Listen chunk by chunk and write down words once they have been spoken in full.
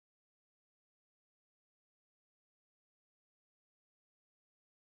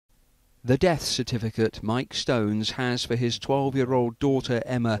The death certificate Mike Stones has for his 12-year-old daughter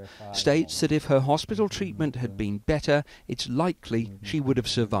Emma states that if her hospital treatment had been better, it's likely she would have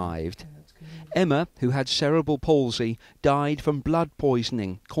survived. Emma, who had cerebral palsy, died from blood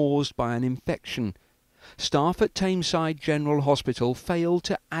poisoning caused by an infection. Staff at Tameside General Hospital failed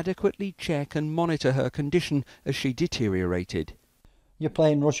to adequately check and monitor her condition as she deteriorated. You're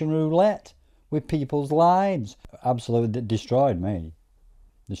playing Russian roulette with people's lives. Absolutely destroyed me.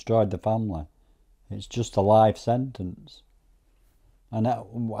 Destroyed the family. It's just a life sentence. And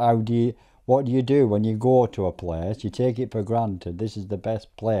what do you do when you go to a place? You take it for granted. This is the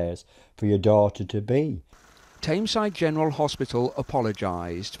best place for your daughter to be. Tameside General Hospital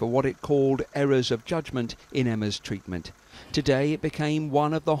apologised for what it called errors of judgment in Emma's treatment. Today it became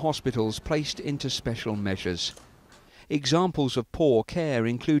one of the hospitals placed into special measures. Examples of poor care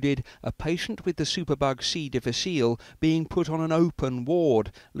included a patient with the superbug C. difficile being put on an open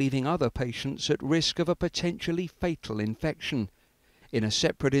ward, leaving other patients at risk of a potentially fatal infection. In a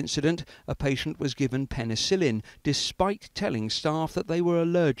separate incident, a patient was given penicillin despite telling staff that they were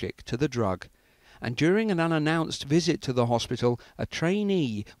allergic to the drug. And during an unannounced visit to the hospital, a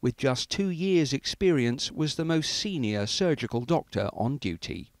trainee with just 2 years' experience was the most senior surgical doctor on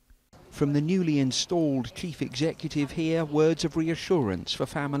duty. From the newly installed chief executive here, words of reassurance for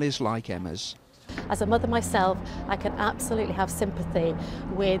families like Emma's. As a mother myself, I can absolutely have sympathy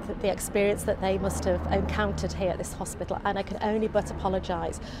with the experience that they must have encountered here at this hospital, and I can only but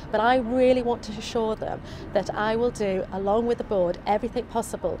apologise. But I really want to assure them that I will do, along with the board, everything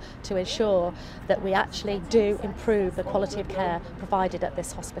possible to ensure that we actually do improve the quality of care provided at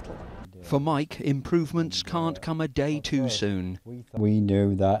this hospital. For Mike, improvements can't come a day too soon. We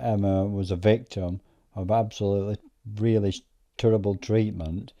knew that Emma was a victim of absolutely really terrible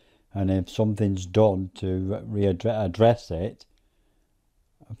treatment, and if something's done to address it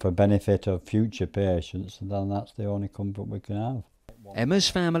for benefit of future patients, then that's the only comfort we can have. Emma's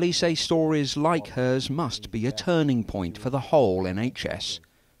family say stories like hers must be a turning point for the whole NHS.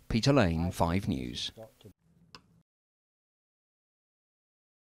 Peter Lane, 5 News.